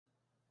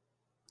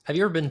Have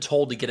you ever been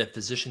told to get a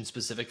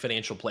physician-specific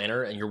financial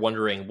planner and you're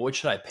wondering, what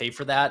should I pay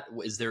for that?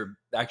 Is there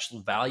actual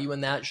value in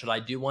that? Should I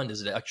do one?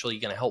 Is it actually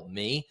going to help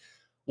me?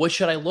 What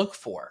should I look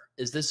for?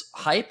 Is this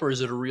hype or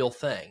is it a real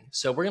thing?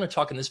 So we're going to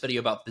talk in this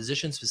video about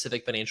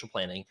physician-specific financial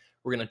planning.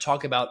 We're going to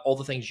talk about all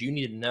the things you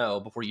need to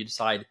know before you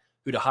decide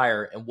who to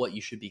hire and what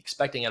you should be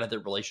expecting out of their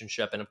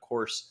relationship. And of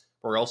course,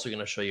 we're also going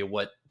to show you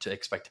what to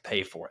expect to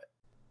pay for it.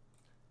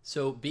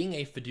 So being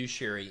a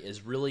fiduciary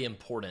is really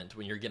important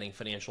when you're getting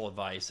financial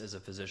advice as a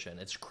physician.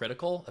 It's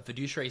critical. A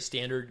fiduciary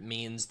standard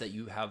means that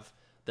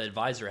the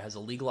advisor has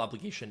a legal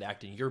obligation to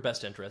act in your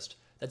best interest.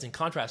 That's in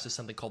contrast to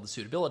something called the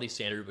suitability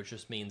standard, which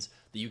just means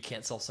that you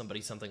can't sell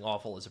somebody something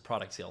awful as a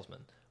product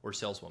salesman or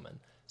saleswoman.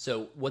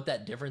 So what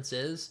that difference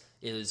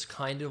is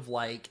kind of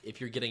like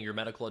if you're getting your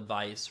medical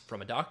advice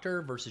from a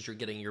doctor versus you're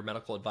getting your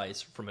medical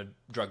advice from a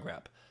drug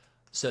rep.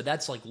 So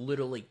that's like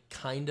literally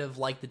kind of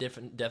like the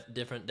different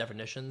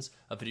definitions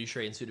of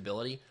fiduciary and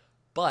suitability,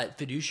 but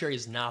fiduciary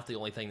is not the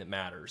only thing that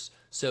matters.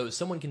 So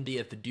someone can be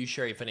a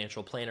fiduciary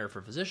financial planner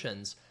for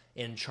physicians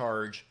and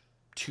charge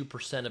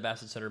 2% of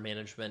assets under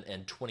management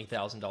and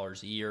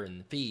 $20,000 a year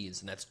in fees,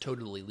 and that's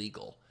totally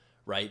legal,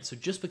 right? So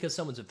just because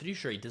someone's a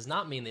fiduciary does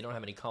not mean they don't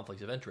have any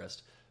conflicts of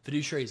interest.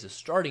 Fiduciary is a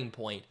starting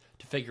point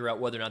to figure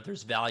out whether or not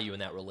there's value in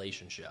that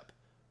relationship,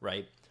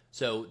 right?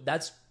 So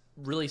that's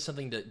really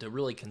something to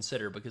really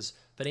consider, because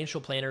financial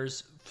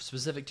planners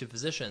specific to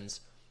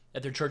physicians,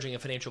 if they're charging a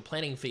financial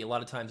planning fee, a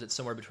lot of times it's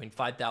somewhere between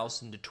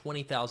 $5,000 to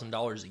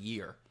 $20,000 a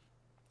year.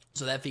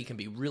 So that fee can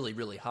be really,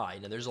 really high.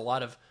 Now there's a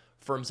lot of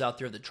firms out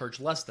there that charge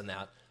less than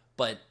that,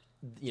 but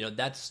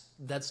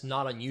that's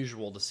not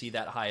unusual to see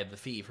that high of a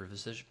fee for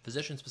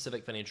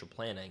physician-specific financial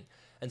planning.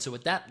 And so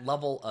with that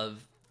level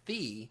of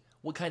fee,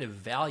 what kind of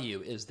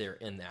value is there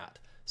in that?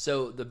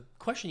 So the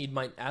question you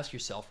might ask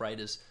yourself, right,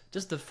 is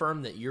does the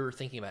firm that you're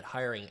thinking about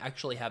hiring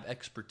actually have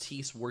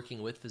expertise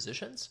working with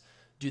physicians?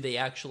 Do they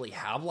actually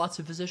have lots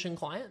of physician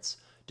clients?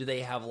 Do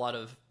they have a lot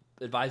of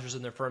advisors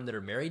in their firm that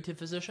are married to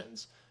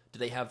physicians? Do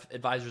they have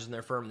advisors in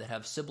their firm that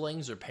have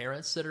siblings or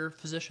parents that are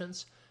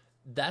physicians?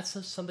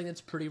 That's something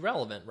that's pretty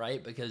relevant,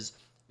 right? Because,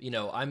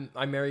 I'm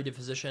married to a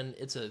physician.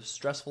 It's a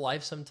stressful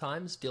life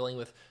sometimes, dealing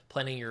with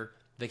planning your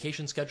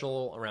vacation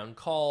schedule around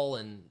call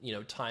and,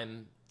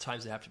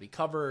 times that have to be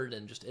covered,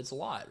 and just it's a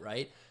lot,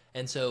 right?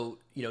 And so,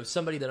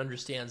 somebody that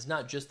understands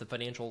not just the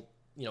financial,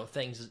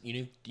 things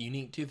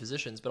unique to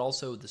physicians, but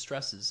also the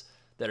stresses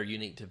that are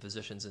unique to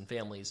physicians and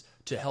families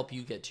to help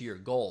you get to your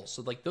goals.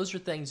 So like those are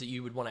things that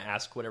you would want to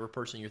ask whatever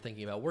person you're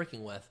thinking about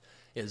working with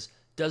is,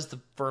 does the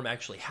firm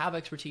actually have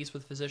expertise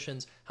with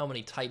physicians? How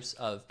many types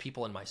of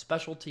people in my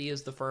specialty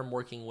is the firm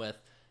working with?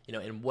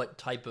 And what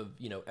type of,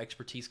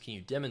 expertise can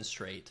you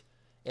demonstrate?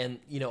 And,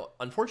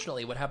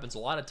 unfortunately, what happens a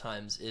lot of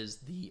times is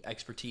the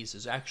expertise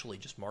is actually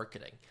just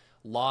marketing.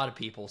 A lot of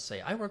people say,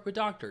 I work with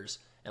doctors.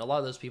 And a lot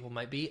of those people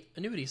might be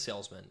annuity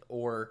salesmen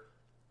or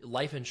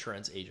life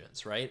insurance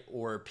agents, right?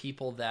 Or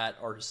people that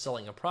are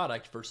selling a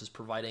product versus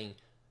providing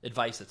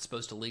advice that's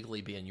supposed to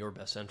legally be in your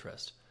best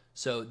interest.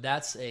 So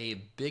that's a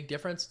big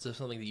difference. It's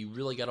something that you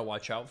really got to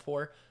watch out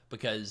for,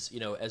 because,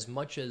 as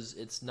much as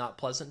it's not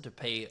pleasant to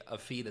pay a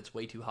fee that's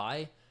way too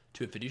high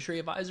to a fiduciary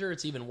advisor,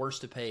 it's even worse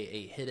to pay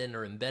a hidden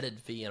or embedded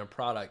fee in a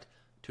product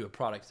to a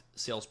product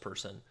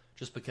salesperson,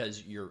 just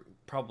because you're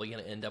probably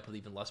going to end up with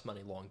even less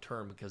money long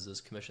term, because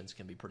those commissions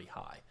can be pretty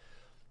high.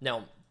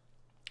 Now,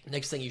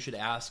 next thing you should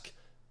ask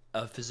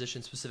a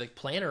physician-specific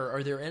planner,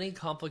 are there any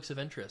conflicts of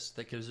interest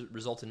that could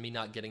result in me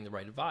not getting the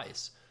right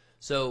advice?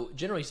 So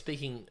generally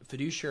speaking,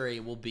 fiduciary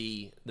will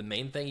be the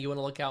main thing you want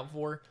to look out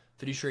for.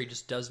 Fiduciary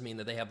just does mean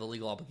that they have the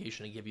legal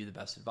obligation to give you the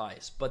best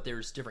advice, but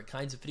there's different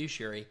kinds of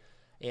fiduciary.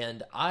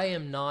 And I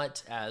am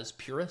not as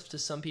purist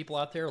as some people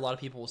out there. A lot of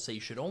people will say you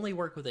should only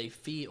work with a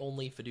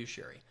fee-only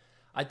fiduciary.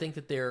 I think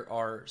that there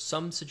are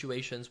some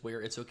situations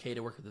where it's okay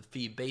to work with a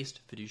fee-based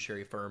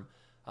fiduciary firm.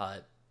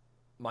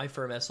 My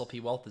firm,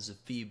 SLP Wealth, is a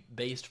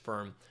fee-based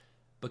firm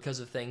because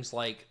of things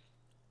like,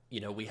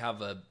 we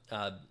have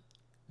a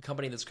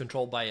company that's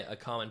controlled by a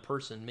common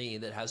person, me,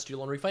 that has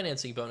student loan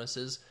refinancing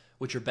bonuses,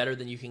 which are better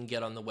than you can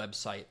get on the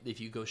website if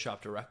you go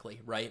shop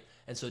directly, right?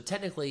 And so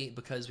technically,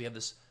 because we have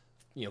this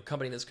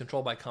company that's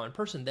controlled by a common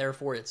person,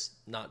 therefore it's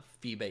not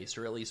fee-based,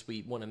 or at least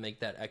we want to make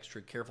that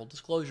extra careful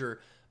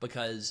disclosure,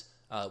 because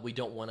we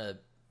don't want to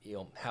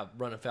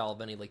run afoul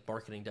of any like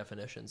marketing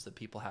definitions that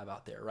people have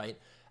out there, right?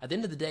 At the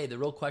end of the day, the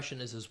real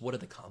question is what are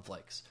the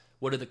conflicts?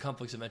 What are the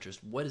conflicts of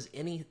interest? What is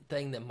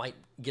anything that might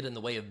get in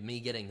the way of me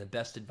getting the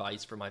best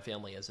advice for my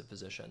family as a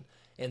physician?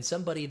 And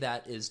somebody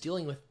that is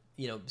dealing with,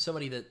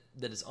 somebody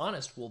that is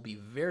honest will be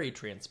very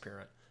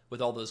transparent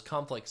with all those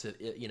conflicts,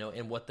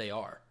 and what they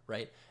are,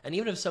 right? And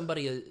even if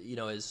somebody,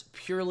 is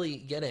purely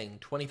getting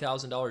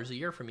 $20,000 a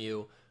year from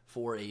you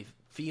for a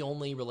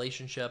fee-only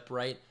relationship,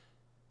 right?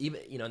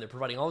 Even, and they're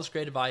providing all this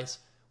great advice,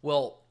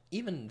 well,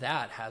 even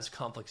that has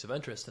conflicts of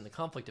interest. And the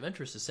conflict of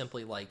interest is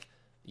simply like,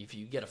 if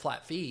you get a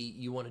flat fee,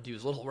 you want to do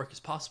as little work as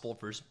possible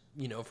for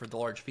the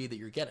large fee that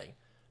you're getting.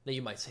 Now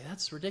you might say,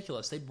 that's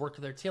ridiculous. They'd work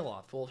their tail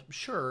off. Well,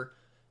 sure,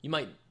 you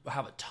might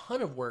have a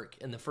ton of work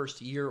in the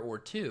first year or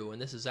two,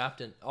 and this is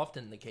often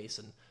the case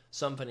in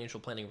some financial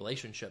planning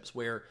relationships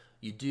where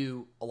you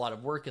do a lot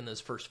of work in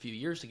those first few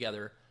years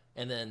together,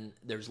 and then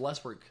there's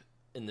less work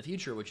in the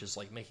future, which is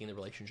like making the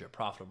relationship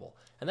profitable.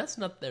 And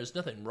there's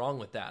nothing wrong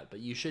with that, but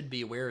you should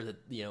be aware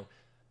that,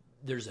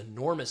 there's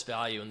enormous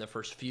value in the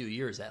first few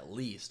years, at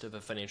least, of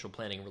a financial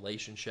planning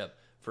relationship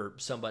for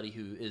somebody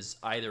who is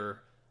either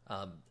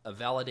a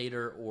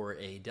validator or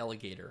a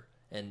delegator.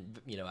 And,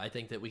 I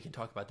think that we can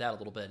talk about that a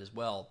little bit as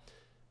well.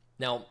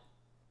 Now,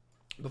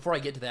 before I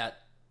get to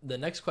that, the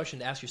next question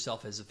to ask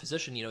yourself as a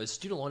physician, is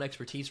student loan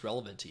expertise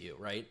relevant to you,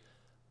 right?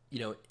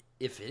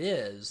 If it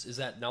is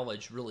that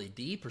knowledge really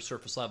deep or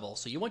surface level?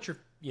 So you want your,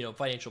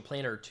 financial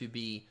planner to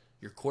be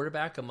your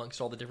quarterback amongst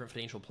all the different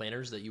financial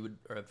planners that you would,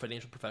 or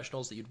financial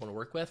professionals that you'd want to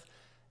work with.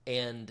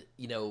 And,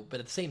 but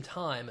at the same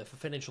time, if a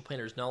financial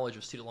planner's knowledge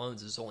of student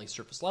loans is only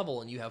surface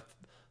level and you have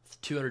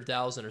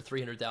 200,000 or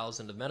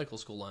 300,000 of medical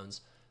school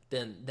loans,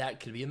 then that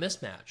could be a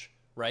mismatch,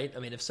 right? I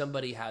mean, if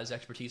somebody has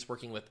expertise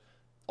working with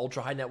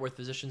ultra high net worth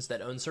physicians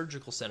that own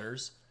surgical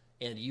centers,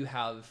 and you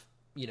have,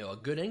 a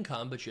good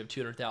income, but you have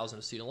 200,000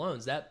 of student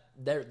loans, that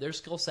their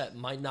skill set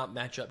might not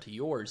match up to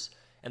yours,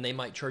 and they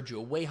might charge you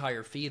a way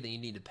higher fee than you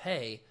need to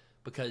pay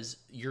because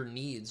your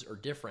needs are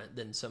different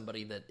than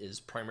somebody that is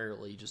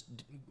primarily just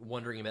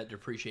wondering about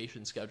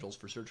depreciation schedules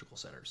for surgical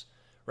centers,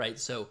 right?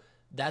 So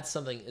that's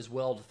something as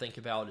well to think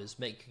about, is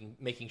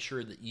making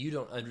sure that you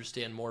don't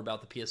understand more about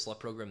the PSLF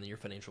program than your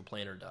financial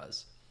planner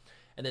does.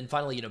 And then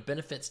finally,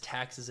 benefits,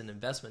 taxes, and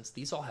investments,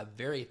 these all have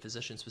very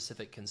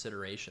physician-specific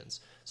considerations.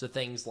 So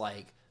things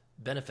like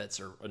benefits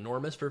are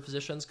enormous for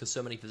physicians because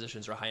so many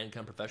physicians are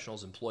high-income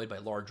professionals employed by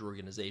large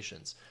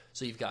organizations.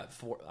 So you've got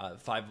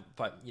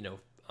 401ks,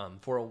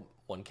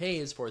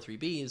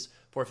 403bs,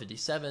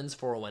 457s,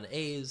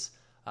 401as.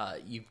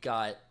 You've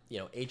got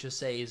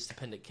HSAs,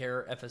 dependent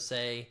care,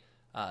 FSA,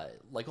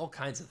 like all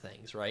kinds of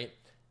things, right?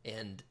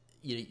 And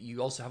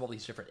you also have all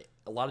these different.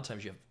 A lot of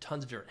times you have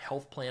tons of different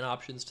health plan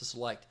options to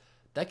select.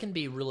 That can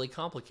be really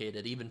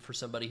complicated, even for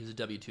somebody who's a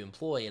W-2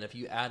 employee. And if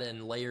you add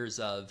in layers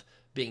of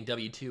being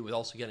W-2 with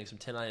also getting some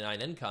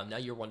 1099 income, now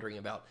you're wondering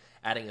about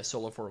adding a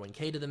solo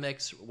 401k to the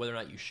mix, whether or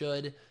not you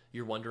should.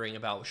 You're wondering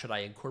about, should I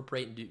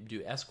incorporate and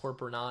do S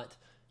Corp or not?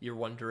 You're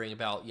wondering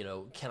about,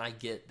 can I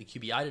get the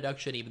QBI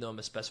deduction even though I'm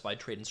a specified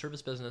trade and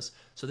service business?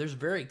 So there's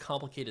very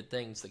complicated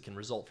things that can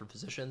result from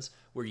physicians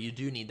where you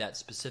do need that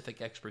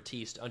specific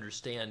expertise to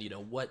understand,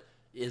 what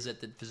is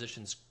it that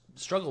physicians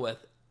struggle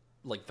with,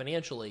 like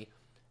financially,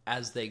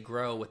 as they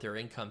grow with their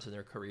incomes and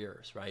their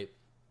careers, right?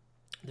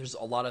 There's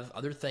a lot of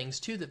other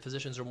things too that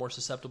physicians are more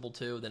susceptible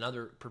to than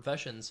other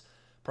professions,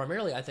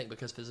 primarily I think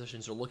because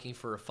physicians are looking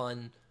for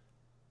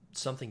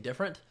something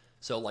different.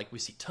 So like we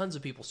see tons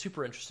of people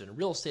super interested in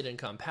real estate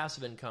income,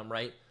 passive income,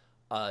 right?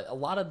 A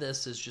lot of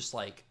this is just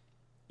like,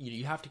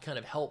 you have to kind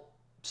of help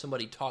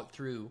somebody talk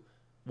through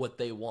what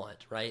they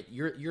want, right?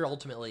 You're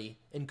ultimately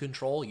in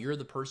control. You're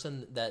the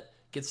person that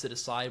gets to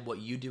decide what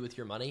you do with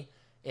your money.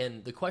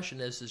 And the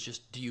question is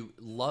just, do you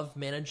love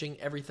managing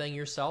everything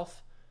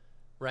yourself,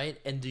 right?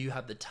 And do you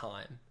have the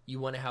time?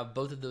 You want to have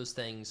both of those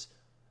things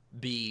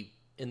be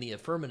in the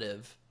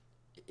affirmative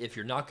if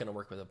you're not going to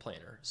work with a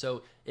planner.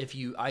 So if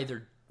you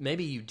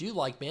maybe you do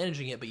like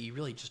managing it, but you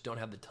really just don't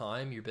have the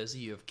time, you're busy,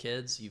 you have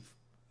kids, you're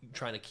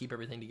trying to keep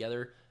everything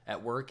together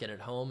at work and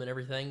at home and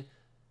everything,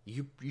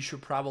 you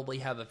should probably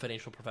have a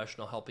financial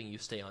professional helping you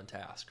stay on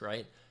task,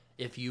 right?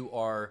 If you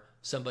are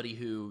somebody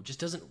who just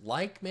doesn't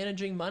like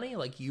managing money,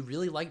 like you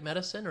really like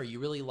medicine or you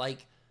really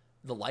like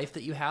the life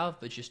that you have,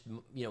 but just,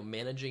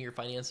 managing your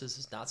finances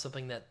is not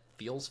something that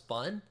feels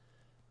fun,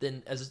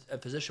 then as a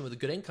physician with a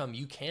good income,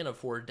 you can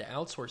afford to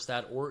outsource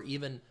that or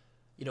even,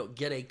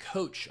 get a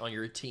coach on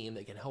your team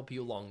that can help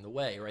you along the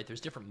way, right? There's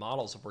different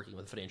models of working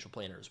with a financial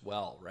planner as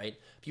well, right?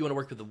 If you want to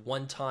work with a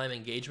one-time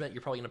engagement,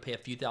 you're probably going to pay a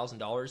few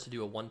 $1,000s to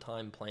do a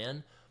one-time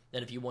plan.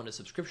 And if you want a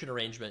subscription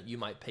arrangement, you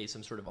might pay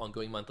some sort of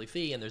ongoing monthly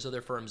fee. And there's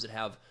other firms that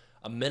have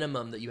a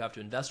minimum that you have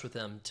to invest with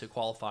them to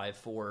qualify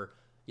for,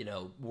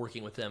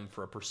 working with them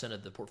for a percent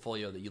of the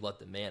portfolio that you let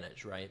them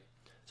manage, right?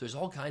 So there's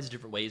all kinds of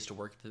different ways to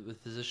work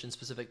with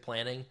physician-specific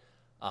planning.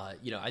 I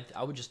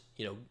would just,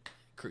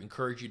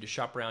 encourage you to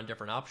shop around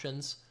different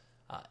options.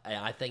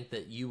 I think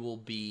that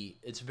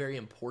it's very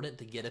important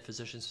to get a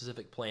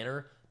physician-specific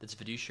planner that's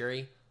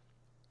fiduciary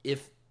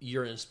if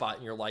you're in a spot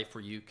in your life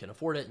where you can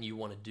afford it and you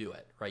want to do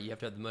it, right? You have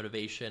to have the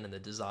motivation and the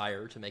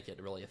desire to make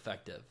it really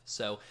effective.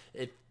 So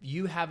if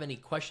you have any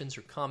questions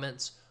or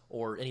comments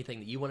or anything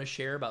that you want to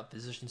share about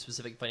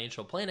physician-specific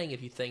financial planning,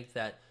 if you think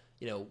that,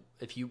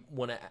 if you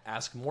want to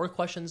ask more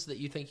questions that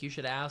you think you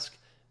should ask,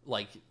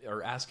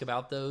 or ask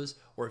about those,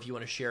 or if you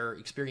want to share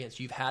experience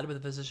you've had with a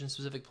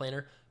physician-specific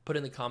planner, put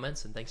in the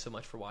comments, and thanks so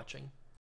much for watching.